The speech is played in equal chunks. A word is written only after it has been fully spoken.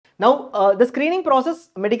Now, the screening process,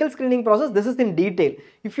 medical screening process, this is in detail.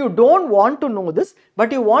 If you don't want to know this,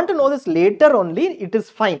 but you want to know this later only, it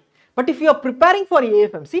is fine. But if you are preparing for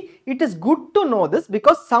AFMC, it is good to know this,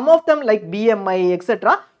 because some of them like BMI,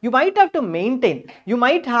 etc., you might have to maintain. You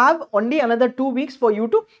might have only another 2 weeks for you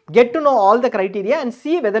to get to know all the criteria and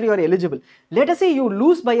see whether you are eligible. Let us say you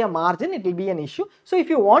lose by a margin, it will be an issue. So if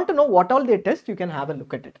you want to know what all they test, you can have a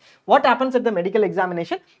look at it. What happens at the medical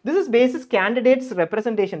examination? This is basis candidates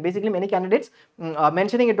representation. Basically, many candidates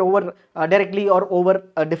mentioning it over directly or over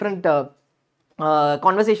different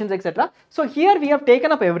conversations, etc. So here we have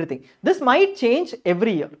taken up everything. This might change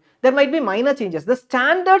every year. There might be minor changes. The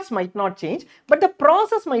standards might not change, but the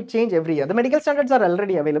process might change every year. The medical standards are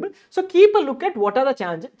already available. So keep a look at what are the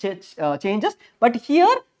changes. But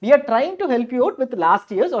here we are trying to help you out with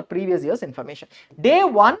last year's or previous year's information. Day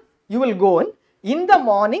 1, you will go in the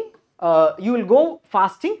morning. You will go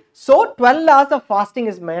fasting. So 12 hours of fasting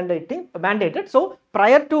is mandated. So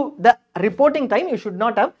prior to the reporting time, you should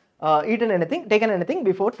not have taken anything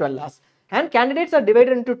before 12 hours. And candidates are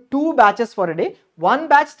divided into 2 batches for a day. One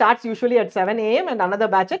batch starts usually at 7 AM and another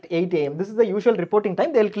batch at 8 AM. This is the usual reporting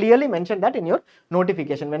time. They will clearly mention that in your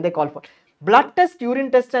notification when they call for. Blood test,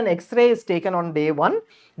 urine test and X-ray is taken on day 1.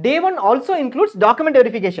 Day 1 also includes document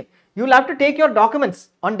verification. You will have to take your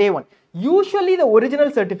documents on day 1. Usually the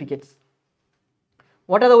original certificates.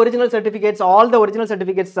 What are the original certificates? All the original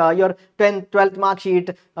certificates, your 10th, 12th mark sheet,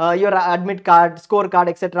 your admit card, score card,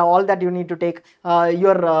 etc. All that you need to take,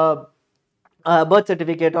 your birth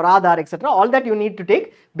certificate or Aadhaar, etc. All that you need to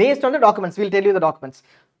take based on the documents. We will tell you the documents.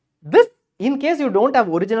 This, in case you don't have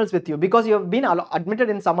originals with you, because you have been admitted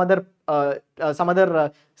in some other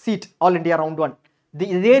seat, All India Round 1.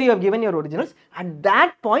 There you have given your originals. At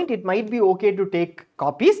that point, it might be okay to take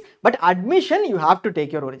copies, but admission, you have to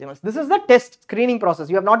take your originals. This is the test screening process.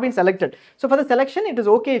 You have not been selected. So for the selection, it is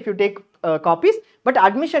okay if you take copies, but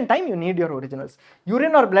admission time, you need your originals.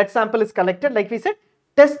 Urine or blood sample is collected. Like we said,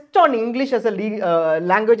 test on English as a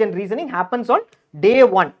language and reasoning happens on day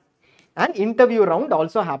 1, and interview round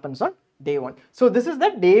also happens on day 1. So this is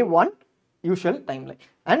the day 1 usual timeline.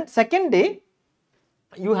 And second day,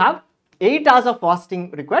 you have 8 hours of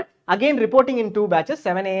fasting required. Again, reporting in 2 batches,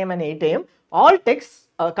 7 AM and 8 AM. All texts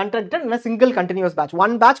conducted in a single continuous batch.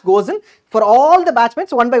 One batch goes in for all the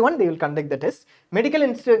batchmates, one by one they will conduct the test. Medical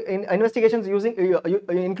investigations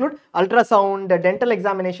include ultrasound, dental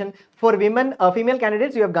examination. For women, female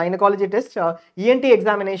candidates, you have gynecology test, ENT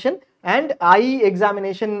examination and eye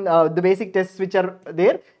examination, the basic tests which are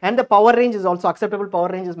there, and the power range is also acceptable. Power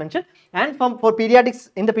range is mentioned. And for pediatrics,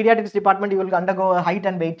 in the pediatrics department, you will undergo a height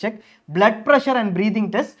and weight check, blood pressure and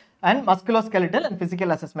breathing test, and musculoskeletal and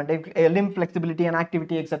physical assessment, limb flexibility and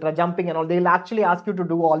activity, etc., jumping and all. They will actually ask you to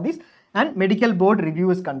do all these, and medical board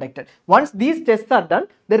review is conducted. Once these tests are done,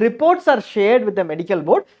 the reports are shared with the medical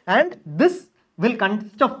board, and this will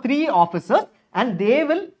consist of 3 officers, and they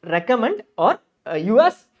will recommend or you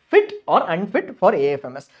as fit or unfit for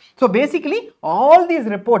AFMS. So basically, all these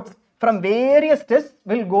reports from various tests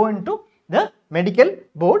will go into the medical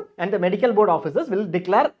board, and the medical board officers will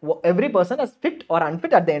declare every person as fit or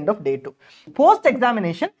unfit at the end of day 2. Post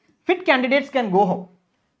examination, fit candidates can go home.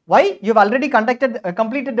 Why? You have already completed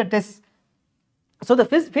the test. So the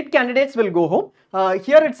fit candidates will go home.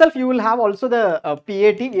 Here itself you will have also the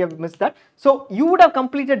PAT, we have missed that. So you would have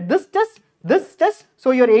completed this test.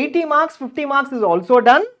 So your 80 marks, 50 marks is also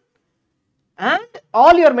done, and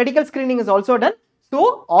all your medical screening is also done.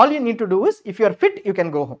 So all you need to do is, if you are fit, you can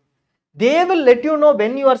go home. They will let you know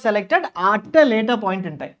when you are selected at a later point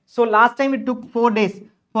in time. So last time it took 4 days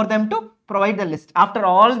for them to provide the list. After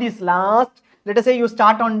all these let us say you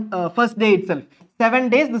start on first day itself, 7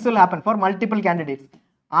 days this will happen for multiple candidates.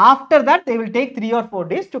 After that, they will take 3 or 4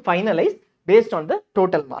 days to finalize based on the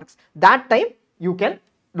total marks. That time you can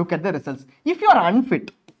look at the results. If you are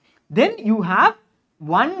unfit, then you have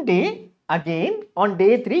 1 day. Again, on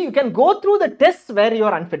day 3, you can go through the tests where you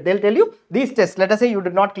are unfit. They will tell you these tests. Let us say you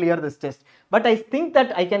did not clear this test, but I think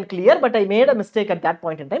that I can clear, but I made a mistake at that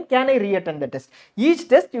point in time. Can I re-attend the test? Each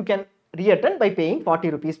test you can re-attend by paying 40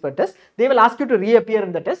 rupees per test. They will ask you to reappear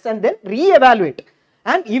in the test and then re-evaluate.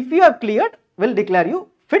 And if you have cleared, will declare you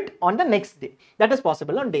fit on the next day. That is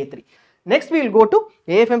possible on day 3. Next, we will go to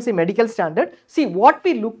AFMC medical standard. See, what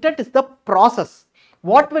we looked at is the process.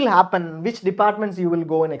 What will happen, which departments you will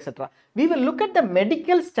go in, etc. We will look at the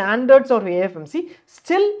medical standards of AFMC.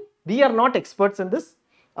 Still, we are not experts in this.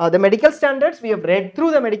 The medical standards, we have read through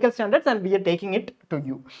the medical standards and we are taking it to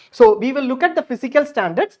you. So, we will look at the physical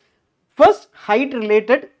standards. First, height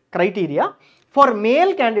related criteria. For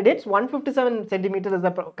male candidates, 157 centimeter is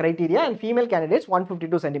the criteria, and female candidates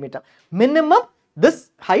 152 centimeter. Minimum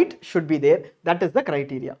This height should be there. That is the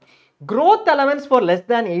criteria. Growth allowance for less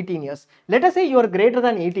than 18 years. Let us say you are greater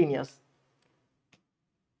than 18 years.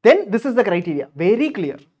 Then this is the criteria. Very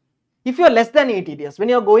clear. If you are less than 18 years, when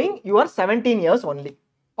you are going, you are 17 years only.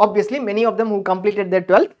 Obviously, many of them who completed their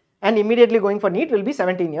 12th and immediately going for NEET will be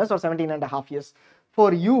 17 years or 17.5 years.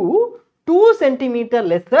 For you, 2 centimeter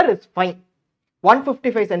lesser is fine.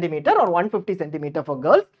 155 centimeter or 150 centimeter for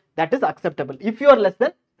girls, that is acceptable. If you are less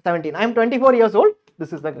than 17, I am 24 years old,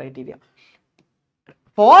 this is the criteria.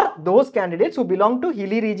 For those candidates who belong to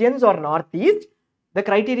hilly regions or northeast, the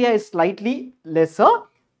criteria is slightly lesser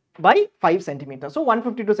by 5 centimeters. So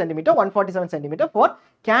 152 centimeter, 147 centimeter for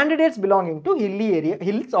candidates belonging to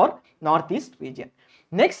hills or northeast region.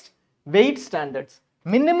 Next, weight standards.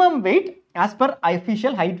 Minimum weight as per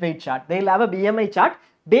official height weight chart. They will have a BMI chart.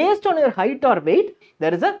 Based on your height or weight,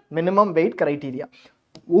 there is a minimum weight criteria.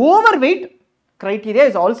 Overweight criteria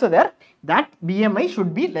is also there. That BMI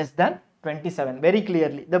should be less than 27, very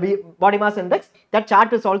clearly. The body mass index, that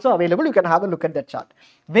chart is also available. You can have a look at that chart.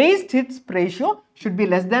 Waist hips ratio should be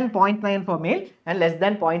less than 0.9 for male and less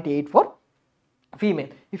than 0.8 for female.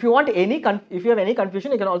 If you want if you have any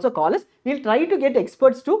confusion, you can also call us. We'll try to get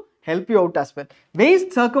experts to help you out as well.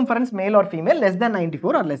 Waist circumference, male or female, less than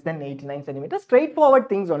 94 or less than 89 centimeters. Straightforward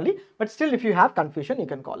things only. But still, if you have confusion, you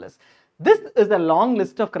can call us. This is a long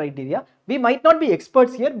list of criteria. We might not be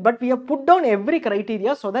experts here, but we have put down every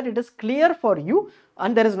criteria so that it is clear for you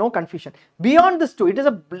and there is no confusion. Beyond this too, it is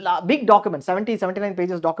a big document, 79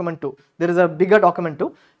 pages document too. There is a bigger document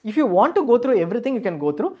too. If you want to go through everything, you can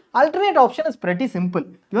go through. Alternate option is pretty simple.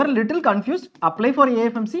 You are a little confused, apply for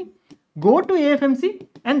AFMC, go to AFMC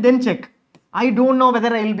and then check. I don't know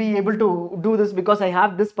whether I will be able to do this because I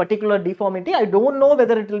have this particular deformity. I don't know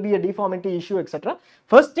whether it will be a deformity issue, etc.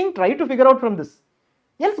 First thing, try to figure out from this.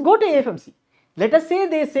 Yes, go to AFMC. Let us say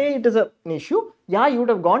they say it is an issue. Yeah, you would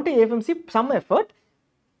have gone to AFMC, some effort.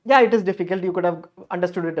 Yeah, it is difficult. You could have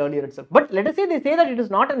understood it earlier itself. But let us say they say that it is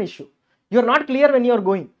not an issue. You are not clear when you are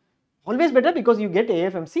going. Always better because you get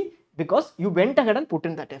AFMC because you went ahead and put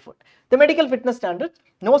in that effort. The medical fitness standards,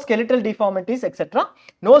 no skeletal deformities, etc.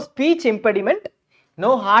 No speech impediment,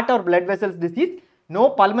 no heart or blood vessels disease, no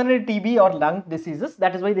pulmonary TB or lung diseases.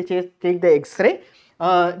 That is why they take the X-ray.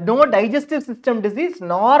 No digestive system disease,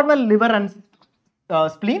 normal liver and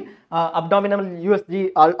spleen, abdominal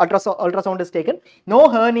USG ultrasound is taken. No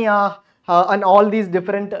hernia and all these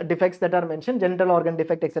different defects that are mentioned, genital organ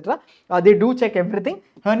defect, etc. They do check everything.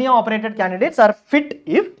 Hernia operated candidates are fit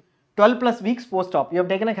if 12 plus weeks post-op. You have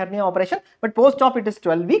taken a hernia operation, but post-op it is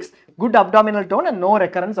 12 weeks, good abdominal tone and no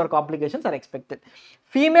recurrence or complications are expected.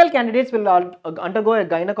 Female candidates will undergo a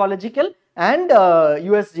gynecological and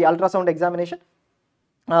USG ultrasound examination.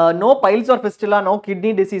 No piles or fistula, no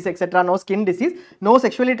kidney disease, etc., no skin disease, no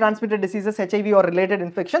sexually transmitted diseases, HIV or related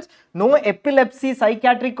infections, no epilepsy,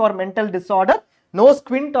 psychiatric or mental disorder, no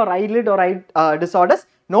squint or eyelid or eye disorders,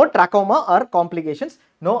 no trachoma or complications,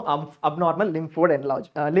 no abnormal lymph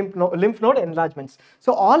node enlargements.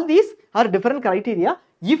 So all these are different criteria.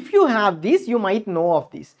 If you have these, you might know of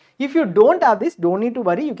these. If you don't have this, don't need to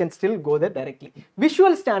worry, you can still go there directly.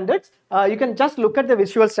 Visual standards, you can just look at the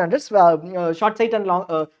visual standards. Short sight and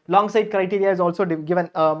long sight criteria is also given,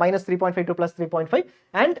 minus 3.5 to plus 3.5,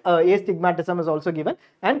 and astigmatism is also given,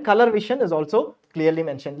 and color vision is also clearly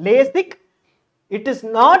mentioned. LASIK, it is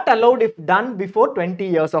not allowed if done before 20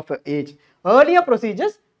 years of age. Earlier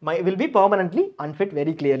procedures will be permanently unfit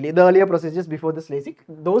very clearly. The earlier procedures before this LASIK,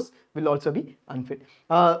 those will also be unfit.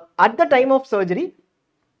 At the time of surgery,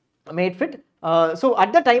 made fit. So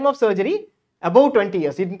at the time of surgery, above 20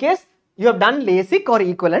 years. In case you have done LASIK or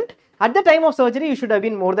equivalent, at the time of surgery, you should have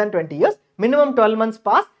been more than 20 years. Minimum 12 months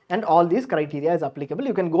pass and all these criteria is applicable.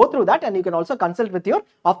 You can go through that and you can also consult with your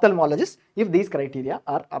ophthalmologist if these criteria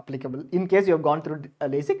are applicable in case you have gone through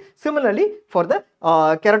LASIK. Similarly, for the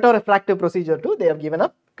keratorefractive procedure too, they have given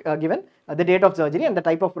the date of surgery and the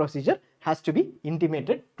type of procedure has to be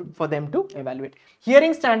intimated for them to evaluate.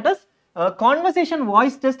 Hearing standards, conversation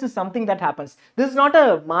voice test is something that happens. This is not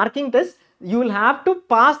a marking test. You will have to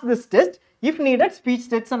pass this test. If needed, speech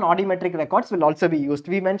tests and audiometric records will also be used.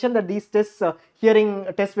 We mentioned that these tests, hearing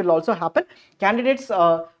tests will also happen. Candidates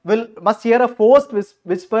must hear a forced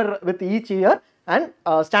whisper with each ear and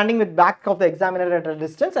standing with back of the examiner at a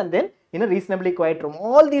distance and then in a reasonably quiet room.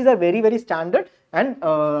 All these are very, very standard and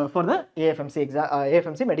for the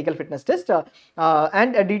AFMC medical fitness test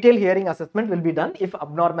and a detailed hearing assessment will be done if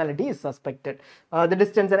abnormality is suspected. The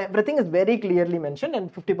distance and everything is very clearly mentioned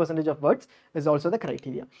and 50% of words is also the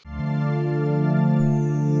criteria.